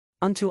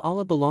Unto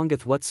Allah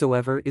belongeth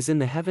whatsoever is in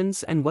the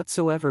heavens and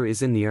whatsoever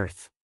is in the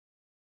earth.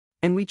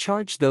 And we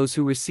charge those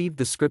who received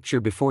the scripture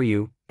before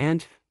you,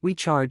 and we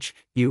charge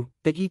you,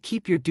 that ye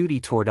keep your duty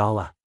toward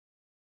Allah.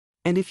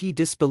 And if ye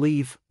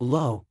disbelieve,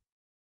 lo!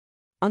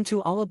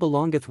 Unto Allah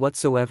belongeth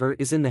whatsoever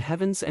is in the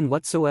heavens and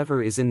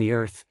whatsoever is in the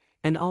earth,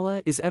 and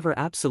Allah is ever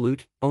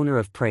absolute, owner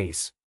of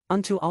praise.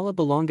 Unto Allah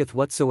belongeth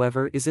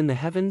whatsoever is in the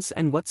heavens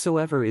and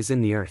whatsoever is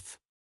in the earth.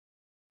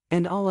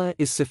 And Allah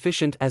is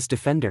sufficient as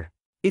defender.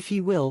 If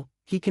He will,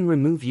 He can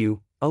remove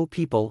you, O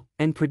people,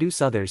 and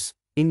produce others,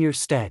 in your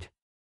stead.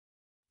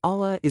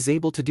 Allah is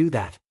able to do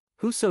that.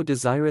 Whoso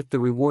desireth the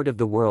reward of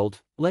the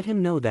world, let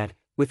him know that,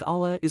 with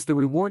Allah is the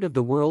reward of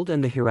the world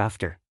and the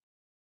hereafter.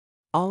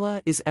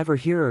 Allah is ever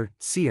hearer,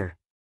 seer.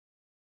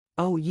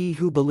 O ye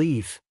who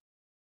believe!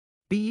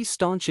 Be ye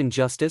staunch in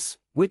justice,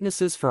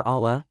 witnesses for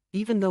Allah,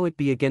 even though it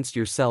be against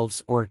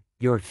yourselves or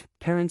your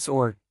parents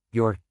or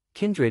your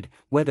kindred,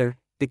 whether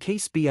the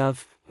case be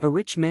of a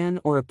rich man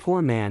or a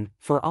poor man,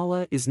 for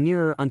Allah is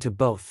nearer unto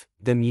both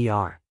them ye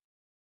are.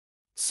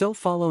 So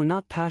follow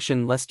not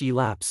passion lest ye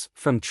lapse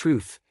from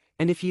truth,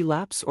 and if ye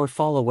lapse or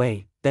fall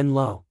away, then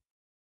lo!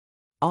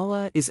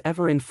 Allah is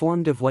ever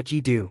informed of what ye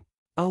do.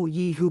 O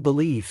ye who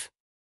believe!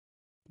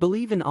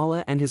 Believe in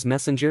Allah and His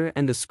Messenger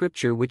and the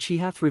Scripture which He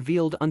hath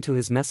revealed unto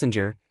His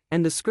Messenger,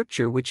 and the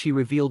Scripture which He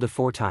revealed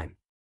aforetime.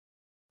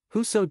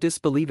 Whoso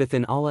disbelieveth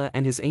in Allah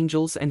and His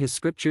angels and His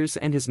Scriptures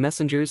and His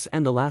messengers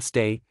and the last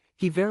day,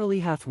 he verily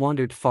hath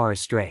wandered far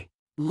astray.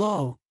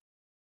 Lo!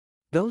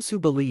 Those who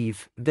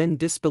believe, then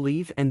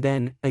disbelieve and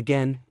then,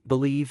 again,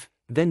 believe,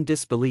 then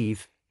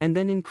disbelieve, and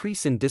then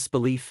increase in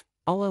disbelief,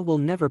 Allah will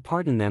never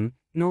pardon them,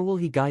 nor will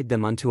He guide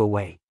them unto a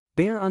way.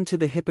 Bear unto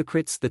the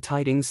hypocrites the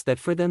tidings that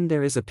for them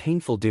there is a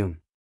painful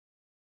doom.